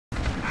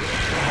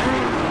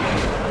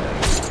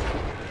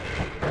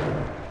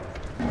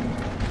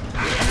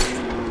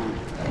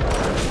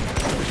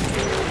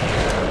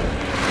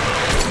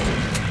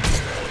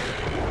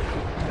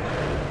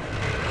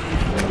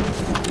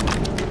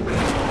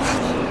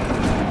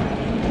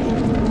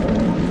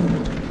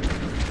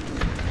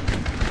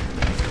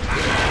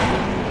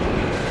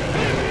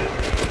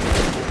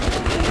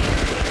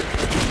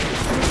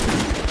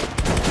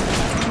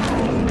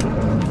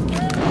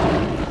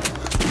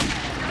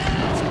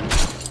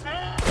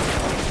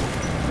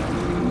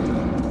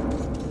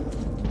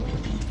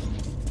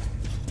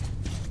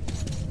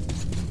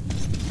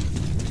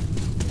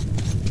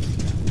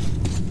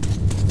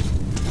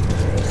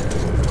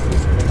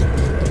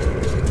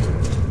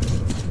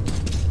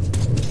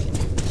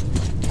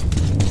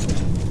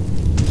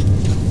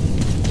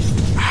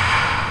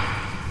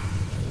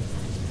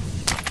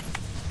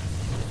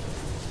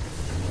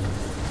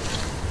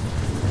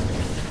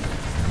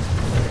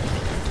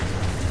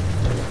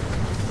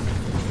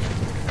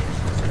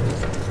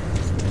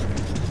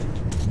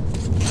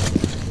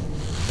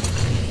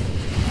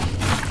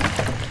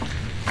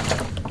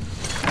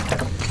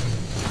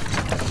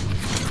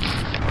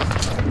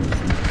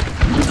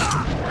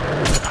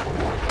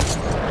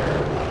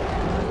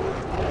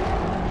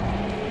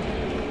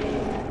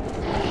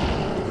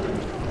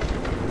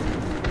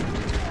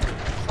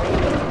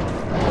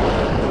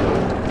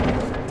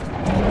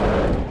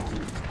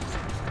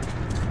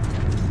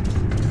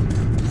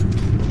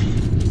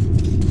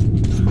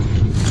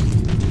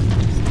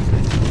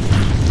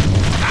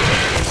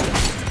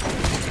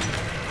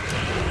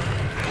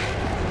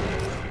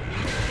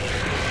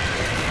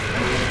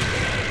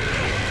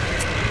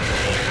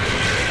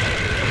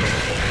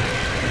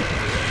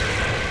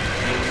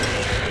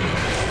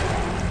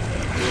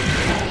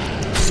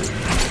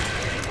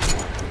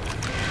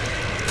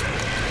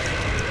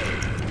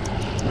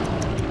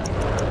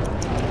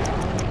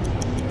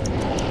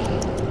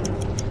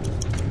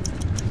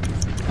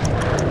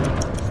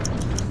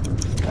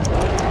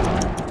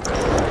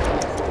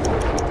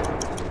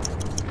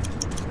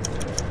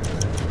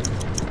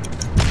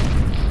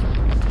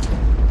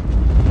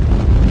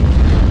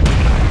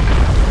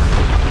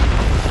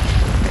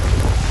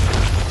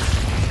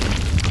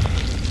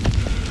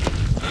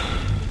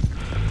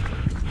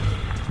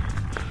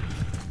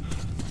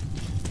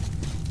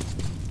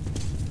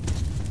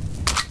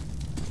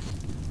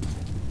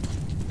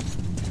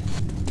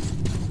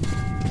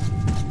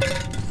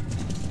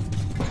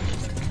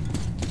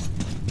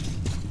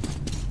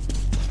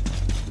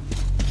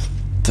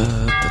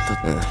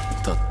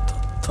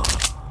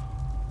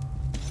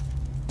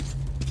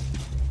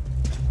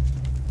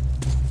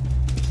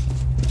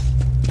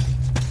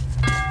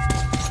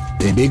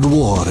A big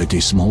war at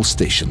a small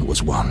station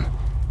was won.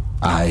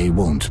 I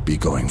won't be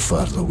going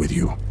further with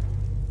you.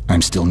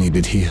 I'm still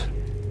needed here.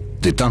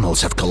 The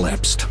tunnels have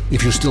collapsed.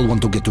 If you still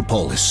want to get to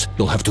Polis,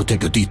 you'll have to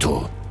take a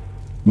detour.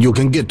 You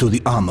can get to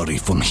the Armory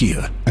from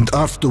here, and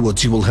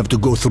afterwards you will have to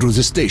go through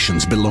the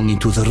stations belonging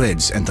to the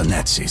Reds and the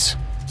Nazis.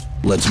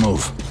 Let's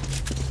move.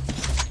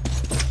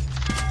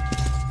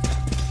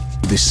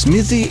 The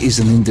Smithy is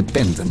an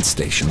independent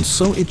station,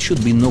 so it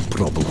should be no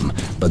problem,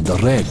 but the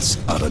Reds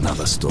are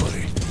another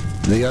story.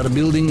 They are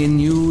building a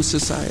new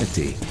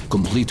society,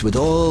 complete with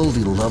all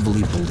the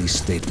lovely police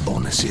state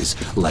bonuses,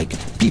 like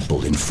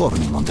people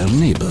informing on their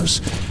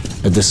neighbors.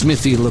 At the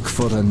Smithy, look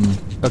for an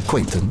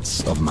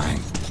acquaintance of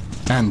mine.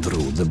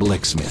 Andrew, the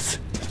blacksmith.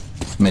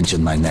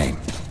 Mention my name.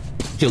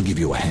 He'll give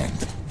you a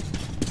hand.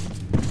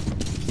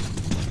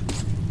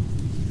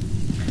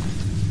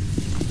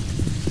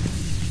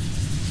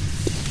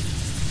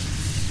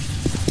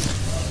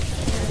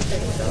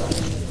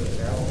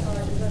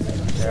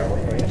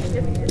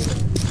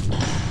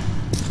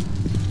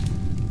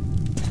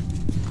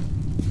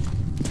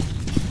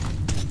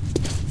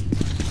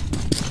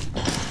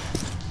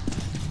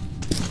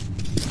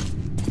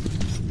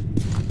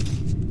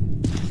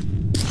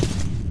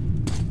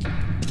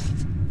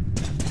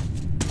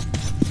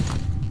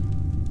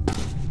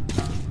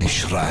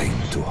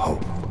 Shrine to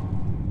hope.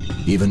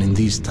 Even in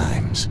these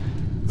times,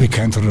 we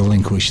can't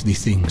relinquish the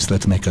things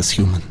that make us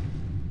human.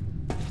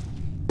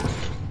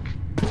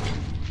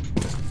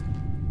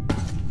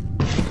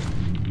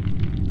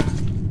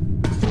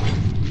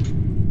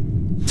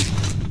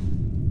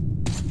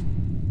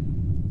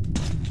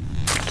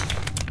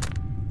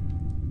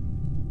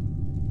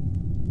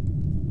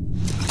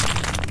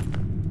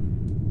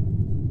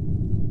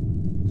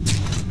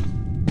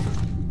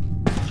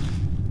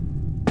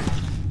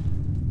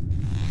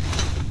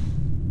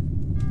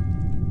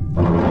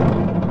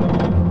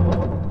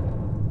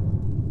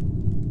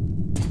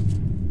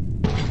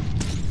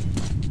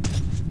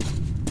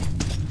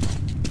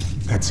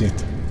 That's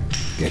it.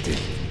 Get it.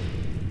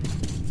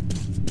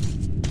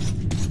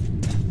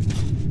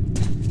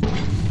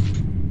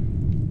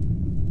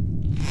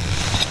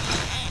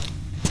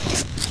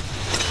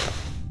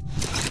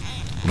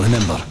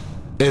 Remember,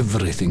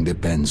 everything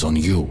depends on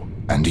you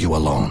and you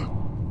alone.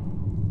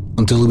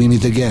 Until we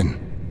meet again,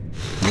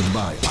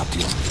 goodbye,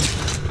 Artyom.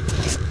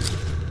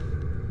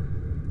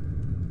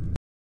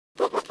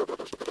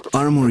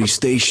 Armory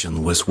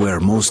Station was where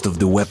most of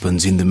the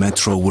weapons in the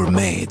metro were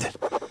made.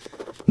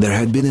 There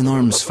had been an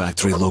arms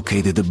factory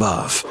located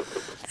above,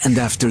 and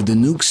after the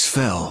nukes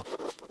fell,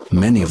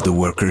 many of the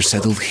workers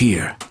settled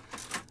here.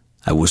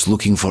 I was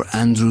looking for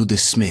Andrew the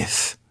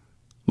Smith,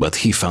 but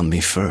he found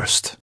me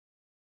first.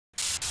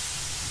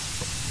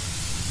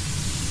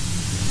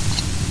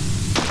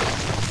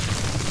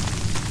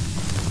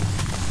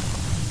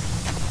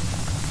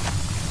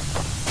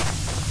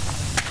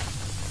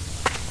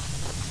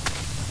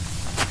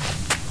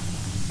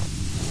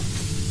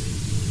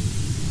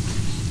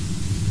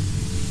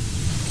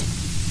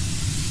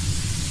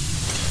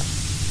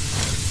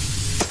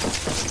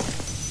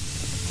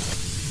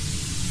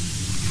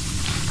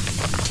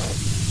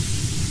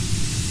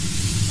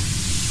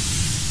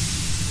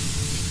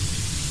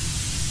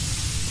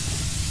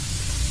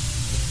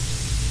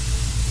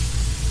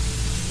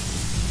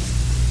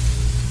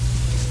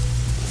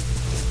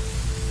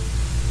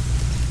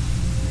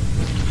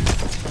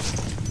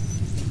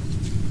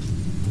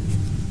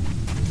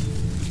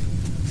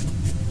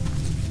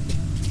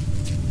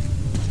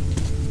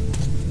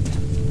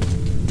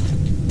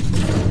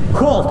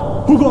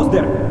 Halt! Who goes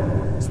there?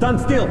 Stand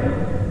still!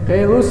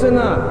 Hey, loosen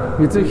up.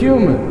 It's a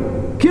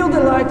human. Kill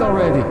the light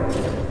already.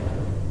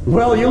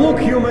 Well, you look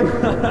human.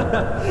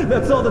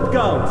 That's all that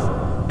counts.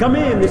 Come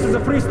in, this is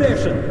a free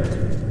station.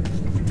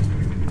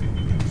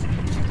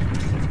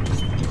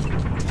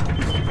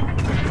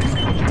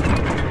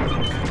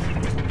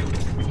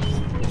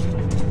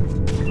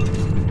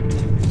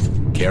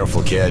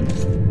 Careful, kid.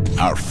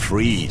 Our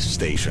free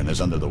station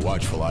is under the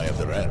watchful eye of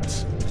the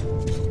Reds.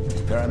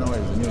 Paranoia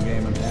is a new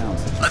game in town.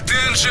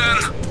 Attention!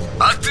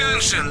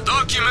 Attention!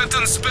 Document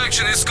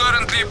inspection is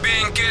currently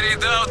being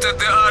carried out at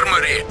the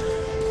Armory.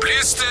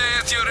 Please stay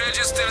at your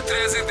registered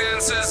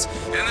residences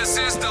and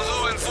assist the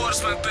law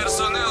enforcement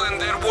personnel in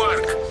their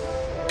work.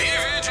 Be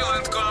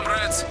vigilant,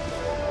 comrades.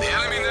 The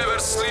enemy never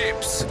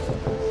sleeps.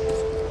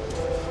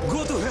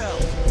 Go to hell!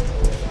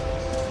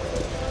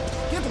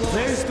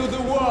 Face to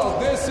the wall.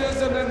 This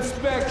is an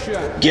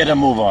inspection. Get a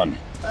move on.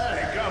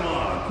 Hey, come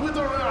on. Quit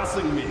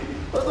harassing me.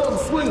 I don't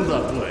swing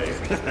that way.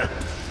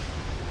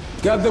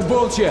 Got the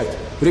bullshit.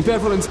 Prepare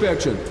for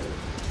inspection.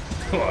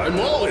 I'm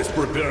always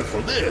prepared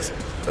for this.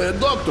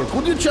 Doctor,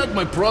 could you check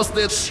my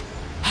prostate?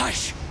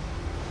 Hush!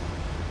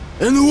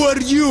 And who are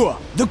you?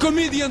 The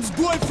comedian's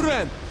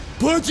boyfriend?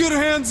 Put your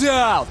hands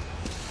out!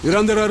 You're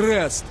under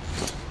arrest.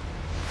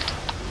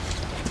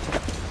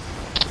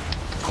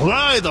 All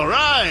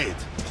right.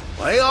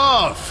 Lay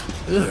off.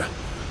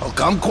 I'll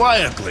come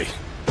quietly.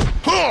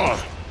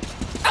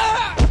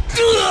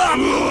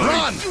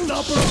 Run!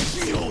 Stop or I'll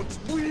shoot!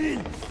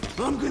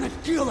 I'm gonna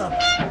kill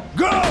him!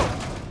 Go!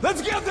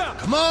 Let's get them!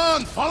 Come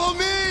on, follow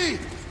me!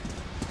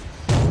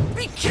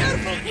 Be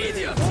careful,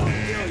 idiot!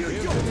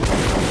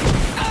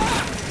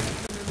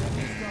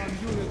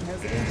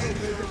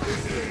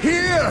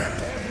 Here!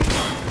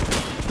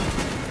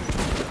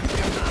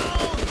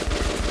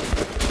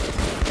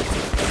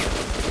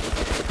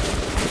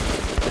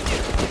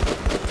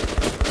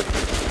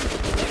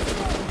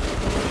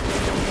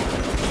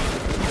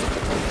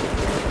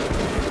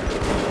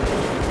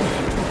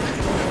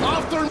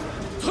 After...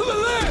 To the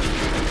left!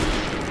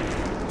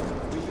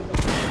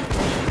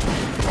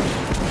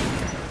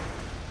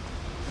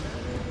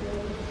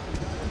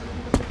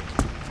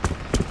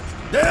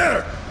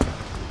 There!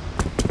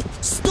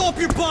 Stop,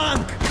 you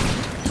punk!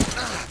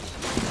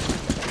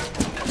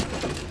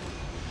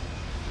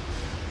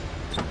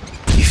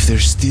 If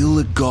there's still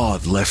a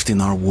god left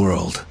in our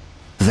world,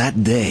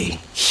 that day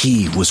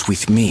he was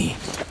with me.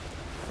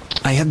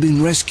 I had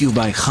been rescued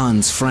by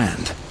Han's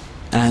friend,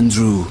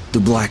 Andrew the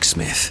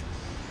blacksmith.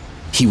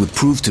 He would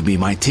prove to be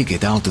my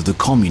ticket out of the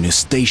communist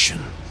station.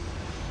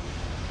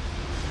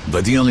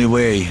 But the only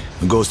way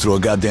goes through a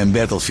goddamn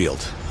battlefield.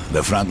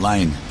 The front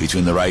line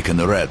between the Reich and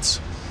the Reds.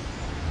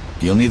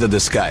 You'll need a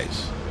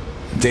disguise.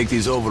 Take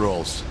these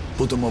overalls,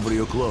 put them over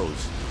your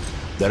clothes.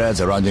 The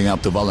Reds are rounding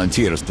up the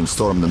volunteers to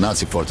storm the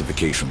Nazi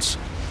fortifications.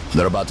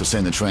 They're about to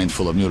send a train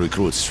full of new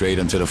recruits straight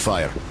into the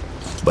fire.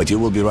 But you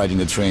will be riding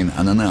the train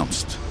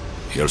unannounced.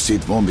 Your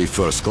seat won't be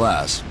first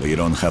class, but you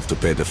don't have to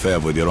pay the fare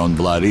with your own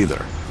blood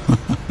either.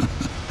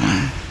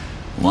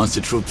 Once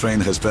the troop train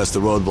has passed the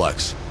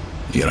roadblocks,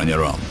 you're on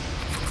your own.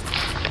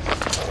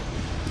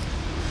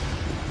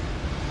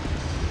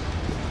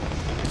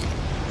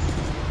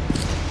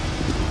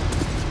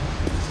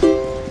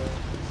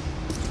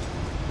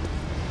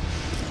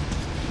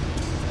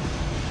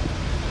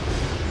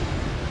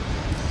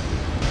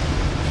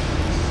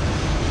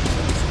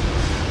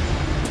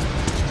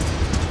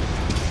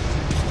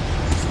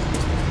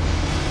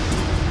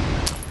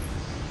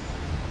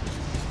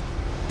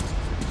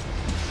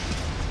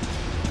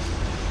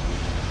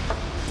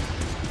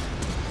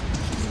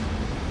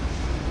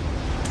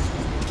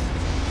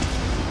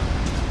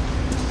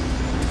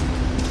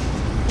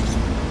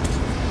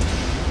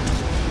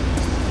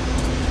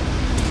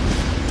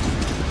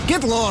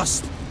 Get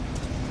lost!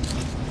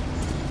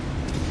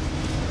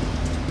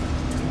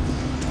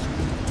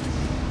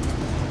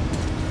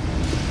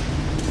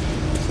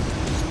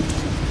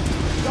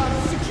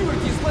 God,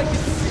 security is like a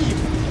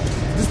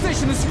sieve. The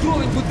station is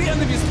crawling with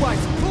enemy spies,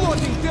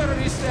 plotting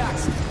terrorist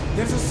acts.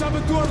 There's a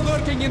saboteur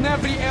lurking in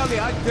every alley,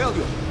 I tell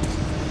you.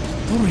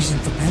 No reason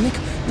to panic.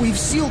 We've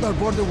sealed our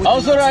border with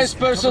Authorized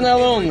the Nazis and personnel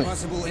covered every only.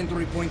 possible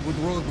entry point with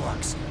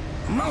roadblocks.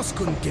 A mouse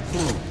couldn't get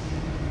through.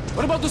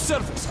 What about the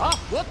surface, huh?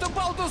 What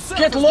about the surface?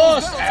 Get Those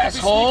lost, girls could be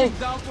asshole! sneaking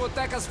down to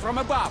attack us from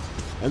above.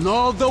 And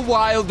all the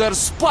while, their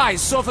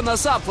spies soften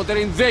us up for their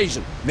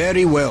invasion.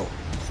 Very well.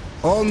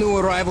 All new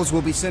arrivals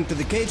will be sent to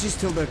the cages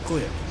till they're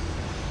cleared.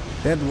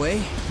 That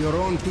way, your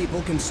own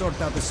people can sort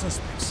out the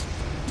suspects.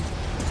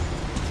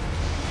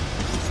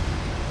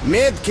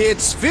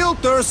 Medkits,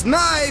 filters,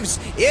 knives,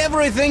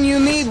 everything you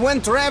need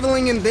when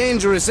traveling in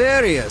dangerous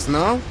areas,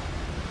 no?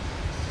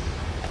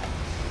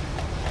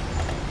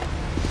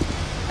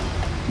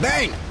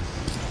 Bang!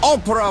 All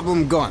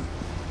problem gone.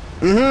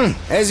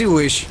 As you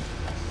wish.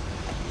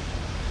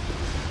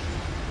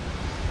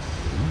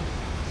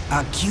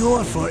 A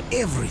cure for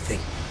everything.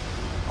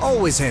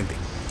 Always handy.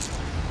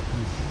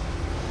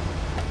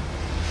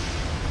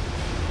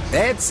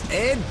 That's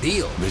a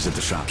deal. Visit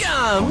the shop.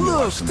 Come, Only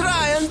look, watch them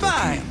try when and they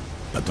buy. can,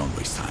 but don't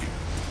waste time.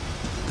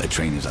 The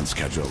train is on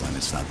schedule and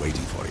it's not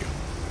waiting for you.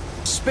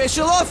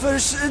 Special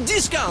offers,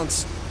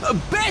 discounts.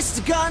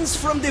 Best guns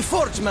from the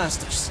Forge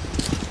Masters.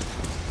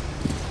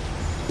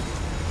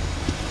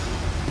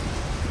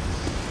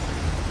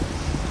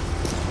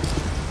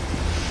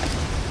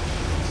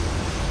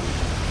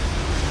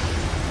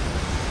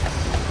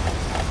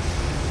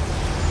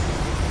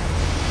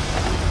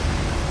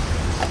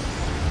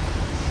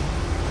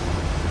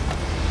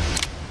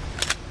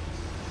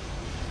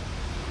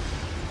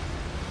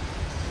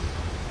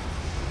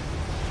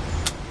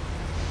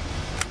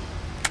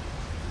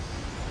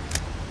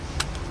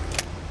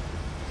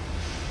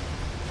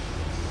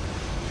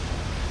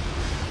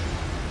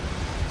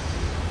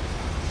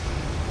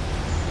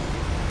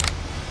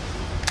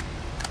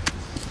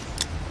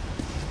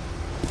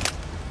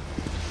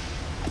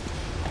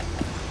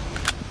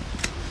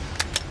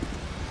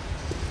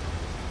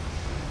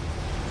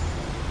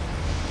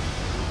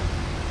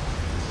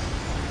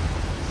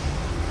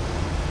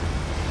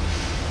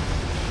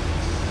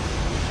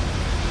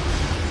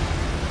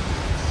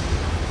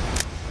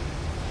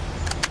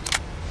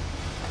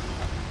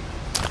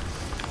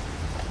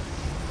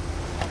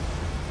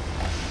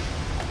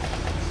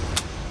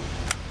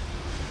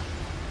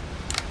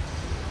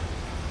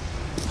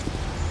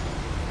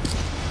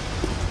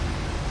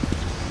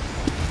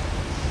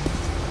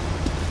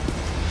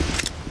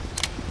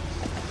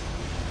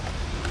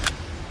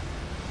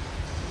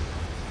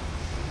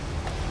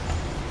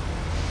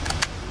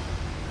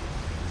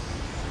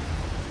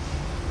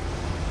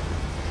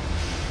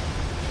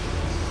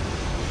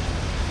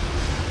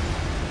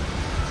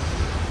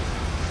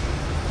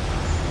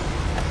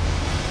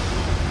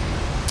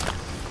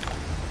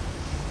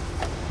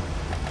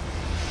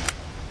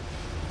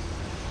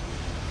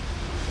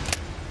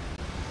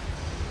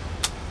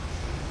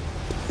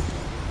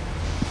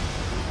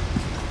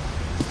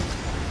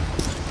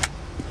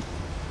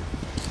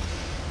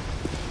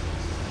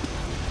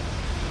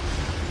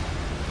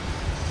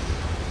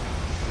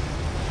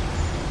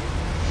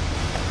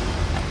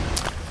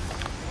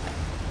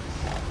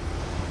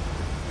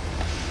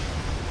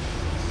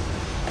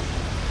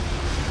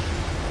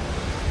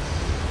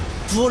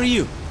 For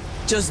you.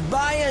 Just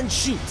buy and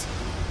shoot.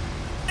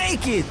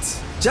 Take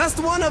it! Just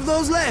one of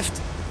those left.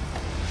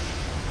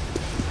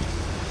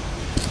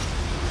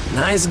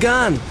 Nice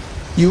gun.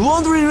 You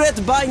won't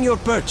regret buying your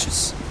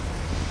purchase.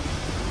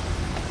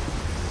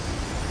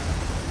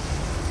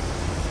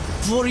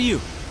 For you.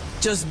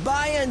 Just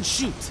buy and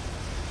shoot.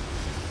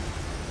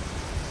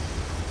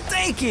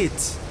 Take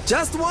it!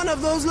 Just one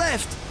of those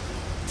left.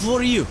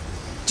 For you.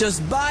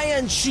 Just buy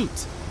and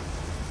shoot.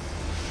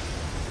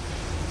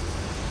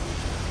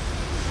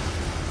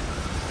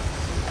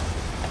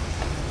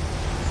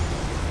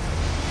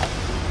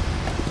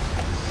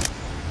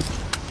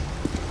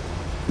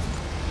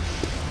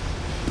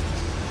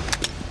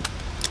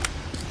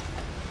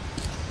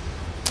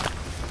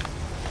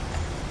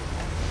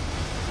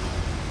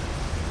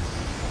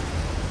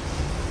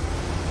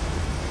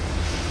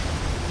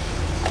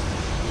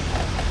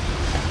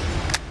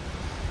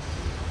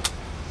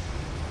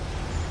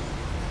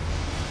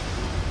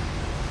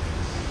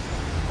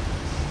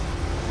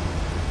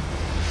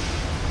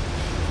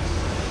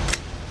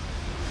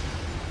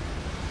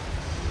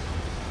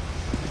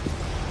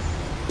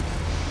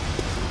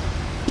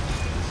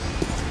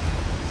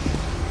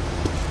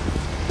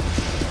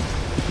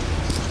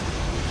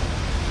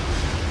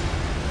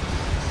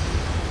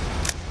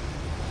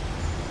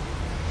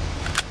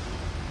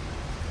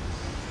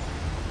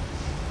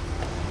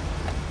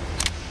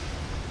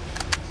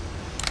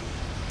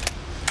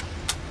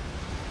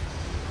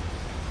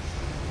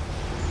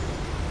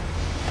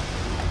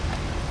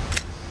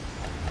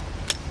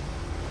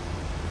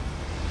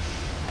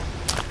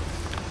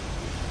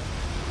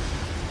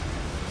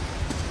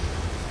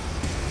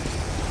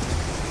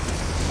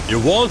 You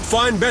won't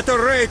find better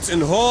rates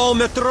in whole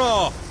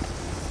Metro!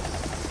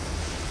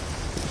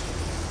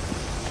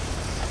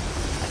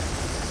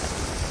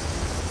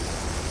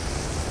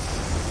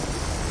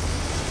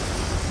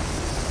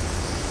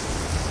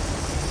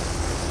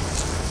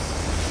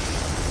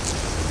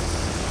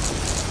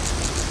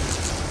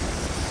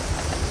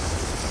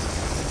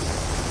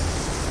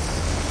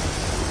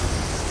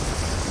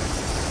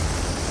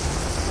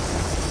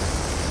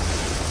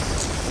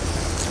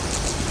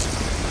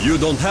 You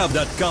don't have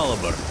that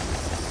caliber.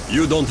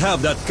 You don't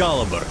have that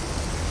caliber.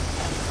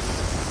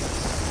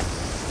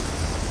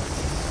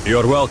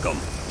 You're welcome.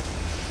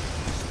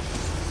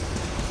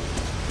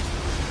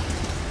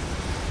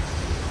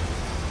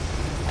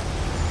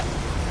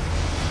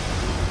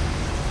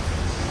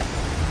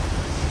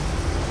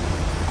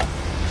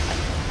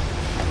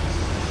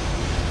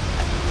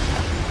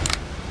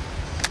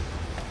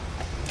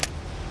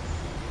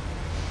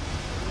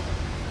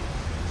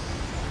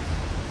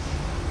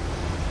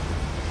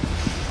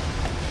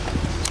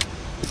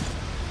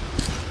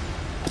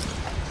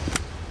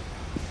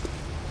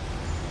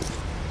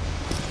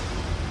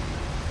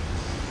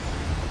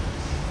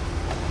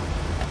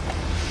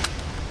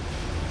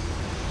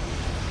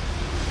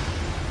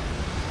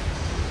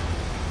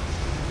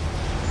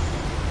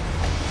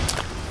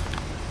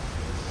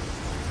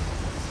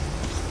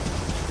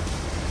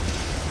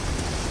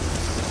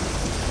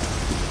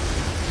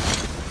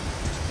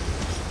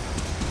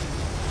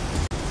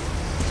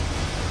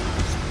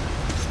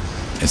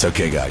 It's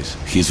okay, guys.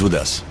 He's with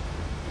us.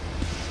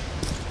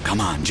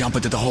 Come on, jump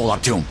into the hole,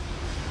 Artyom.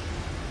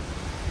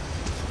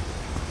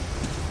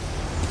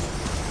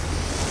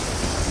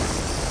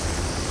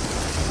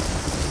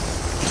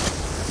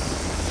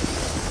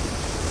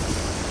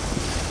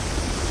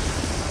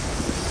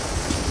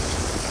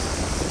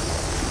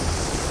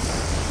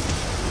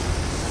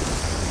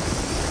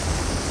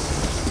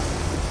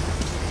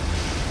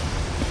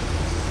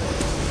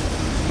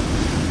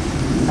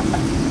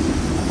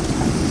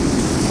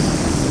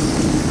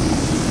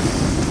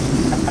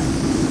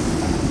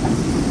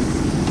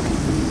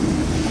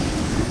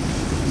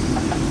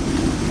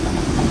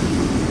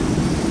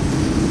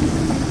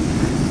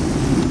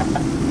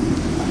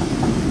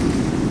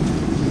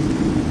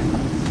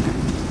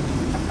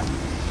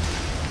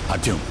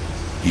 Artyom,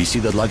 you see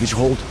that luggage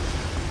hold?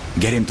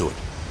 Get into it.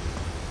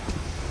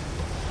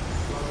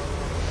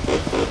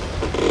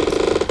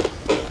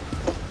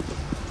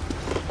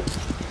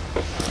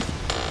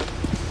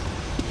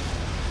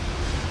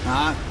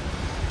 Huh?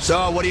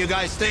 So, what do you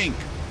guys think?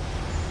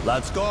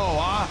 Let's go,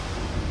 huh?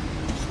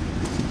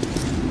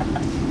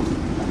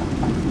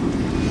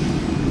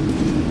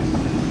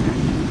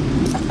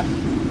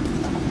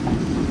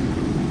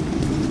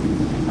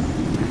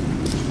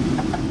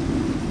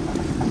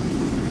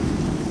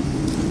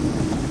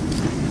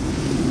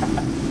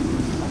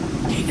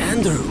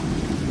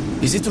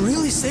 Is it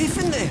really safe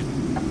in there?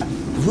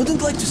 I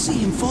wouldn't like to see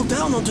him fall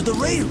down onto the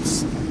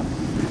rails.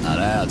 Now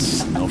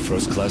that's no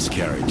first-class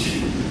carriage.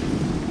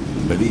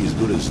 But he's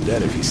good as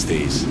dead if he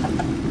stays.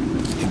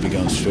 He'll be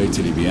going straight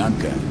to the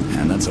Bianca,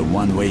 and that's a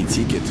one-way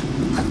ticket.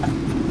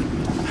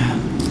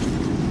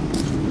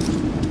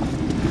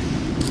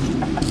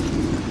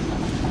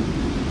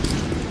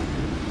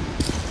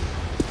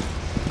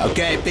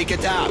 Okay, pick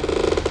it up.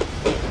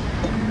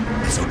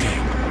 It's okay.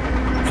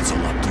 It's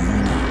all up to you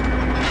now.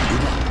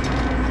 Good luck.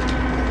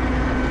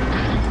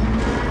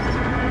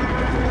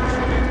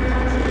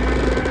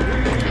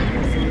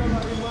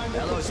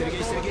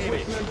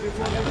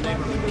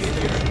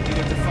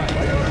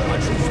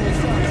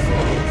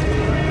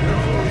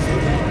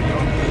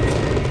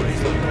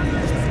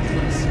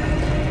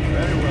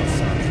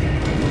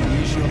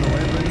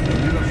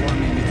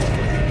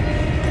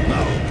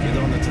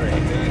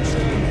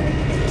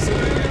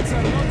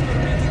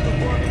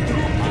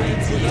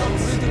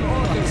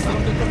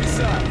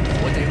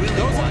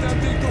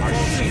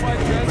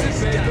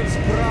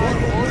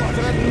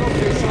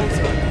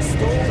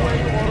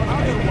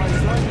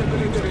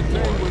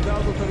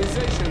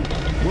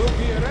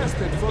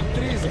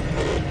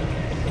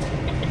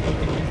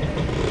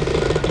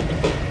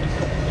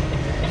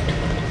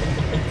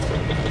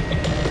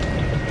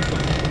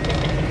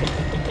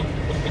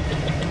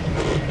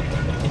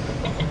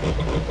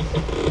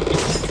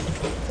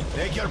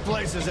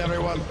 places,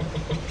 everyone.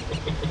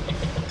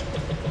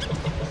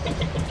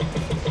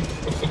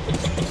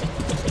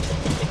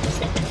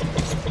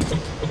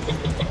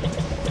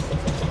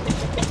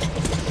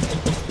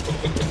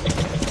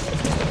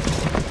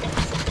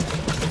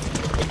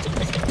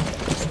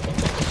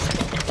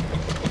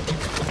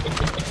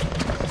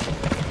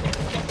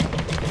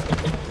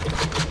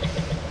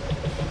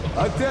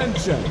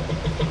 Attention!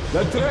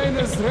 The train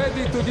is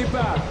ready to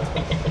depart.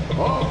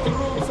 All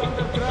troops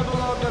under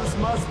travel orders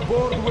must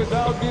board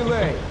without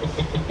delay.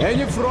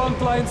 Any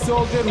frontline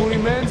soldier who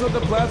remains on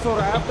the platform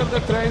after the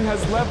train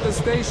has left the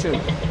station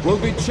will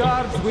be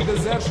charged with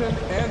desertion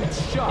and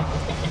shot.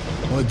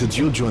 Why did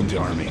you join the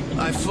army?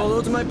 I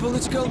followed my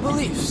political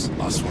beliefs.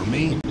 As for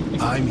me,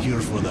 I'm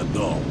here for the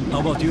dough. How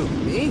about you?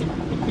 Me?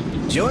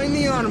 Join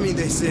the army,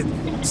 they said.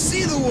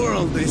 See the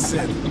world, they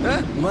said.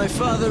 Huh? My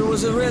father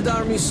was a Red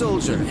Army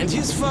soldier, and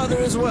his father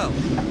as well.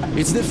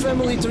 It's the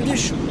family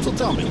tradition. So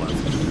tell me, lad,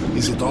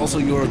 is it also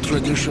your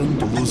tradition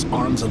to lose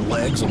arms and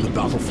legs on the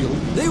battlefield?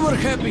 They were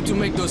happy to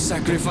make those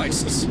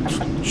sacrifices.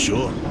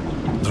 Sure.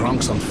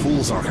 Drunks and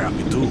fools are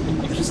happy too.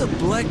 There's a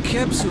black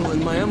capsule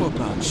in my ammo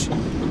pouch.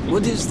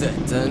 What is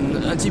that,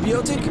 an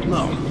antibiotic?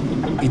 No,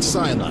 it's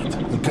cyanide,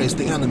 in case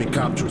the enemy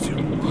captures you.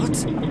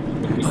 What?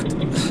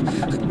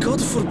 But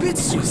God forbid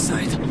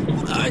suicide.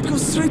 I'd go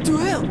straight to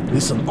hell.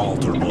 Listen,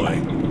 altar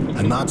boy.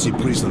 A Nazi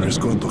prisoner is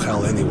going to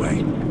hell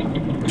anyway.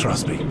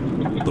 Trust me,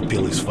 the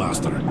pill is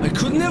faster. I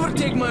could never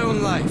take my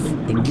own life.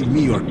 Then give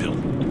me your pill.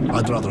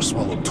 I'd rather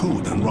swallow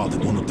two than rot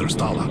in one of their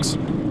stalags.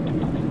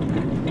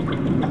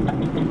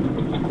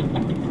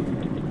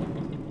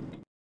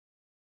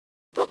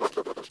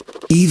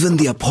 Even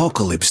the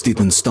apocalypse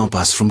didn't stop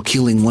us from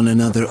killing one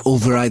another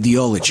over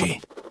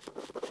ideology.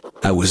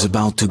 I was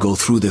about to go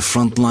through the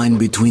front line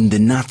between the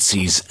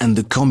Nazis and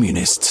the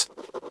communists.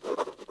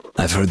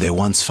 I've heard they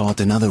once fought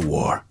another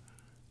war,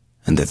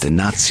 and that the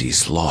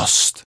Nazis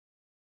lost.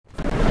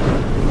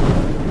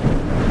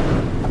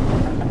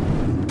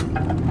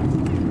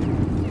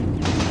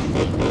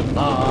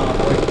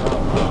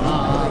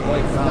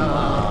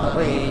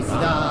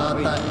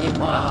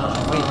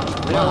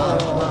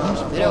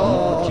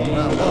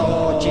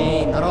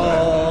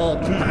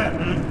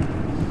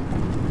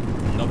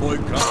 На бой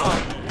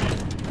красный,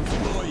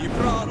 стой и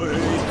правый,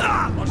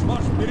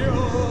 марш-марш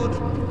вперед,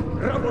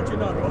 рабочий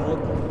народ.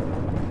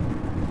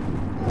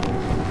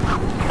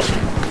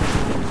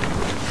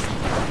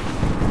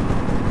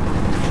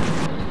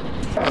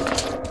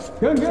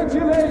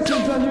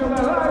 Congratulations on your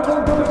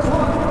arrival to the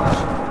front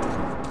line.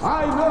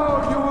 I know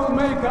you will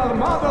make our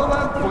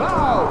motherland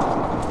proud.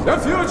 The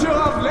future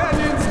of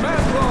Lenin's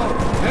metro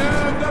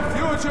and the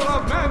future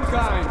of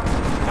mankind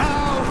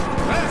now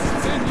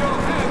rests in your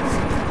hands.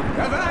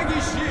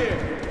 Товарищи,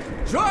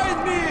 join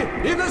me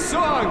in a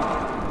song.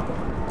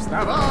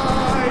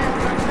 Вставай,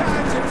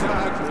 прокатимся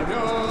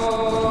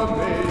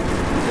клеменный.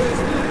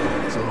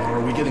 So are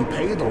we getting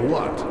paid or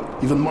what?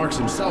 Even Marx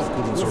himself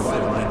couldn't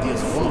survive on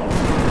ideas alone.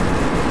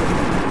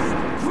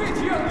 Quit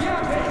your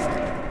yapping!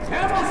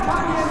 Emma's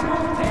money is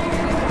not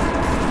taken!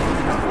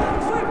 A full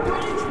trip to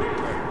each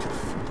member!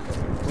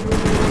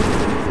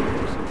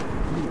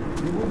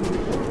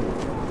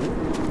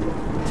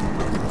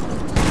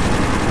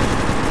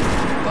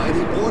 By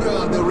the order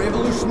of the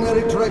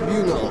Revolutionary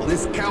Tribunal,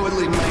 this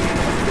cowardly man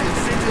has been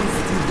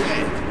sentenced to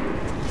death.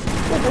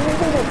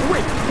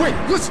 Wait,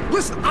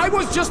 listen, I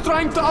was just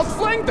trying to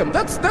outflank them,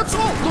 that's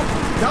all! Look,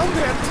 down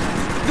there,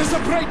 there's a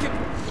break-in!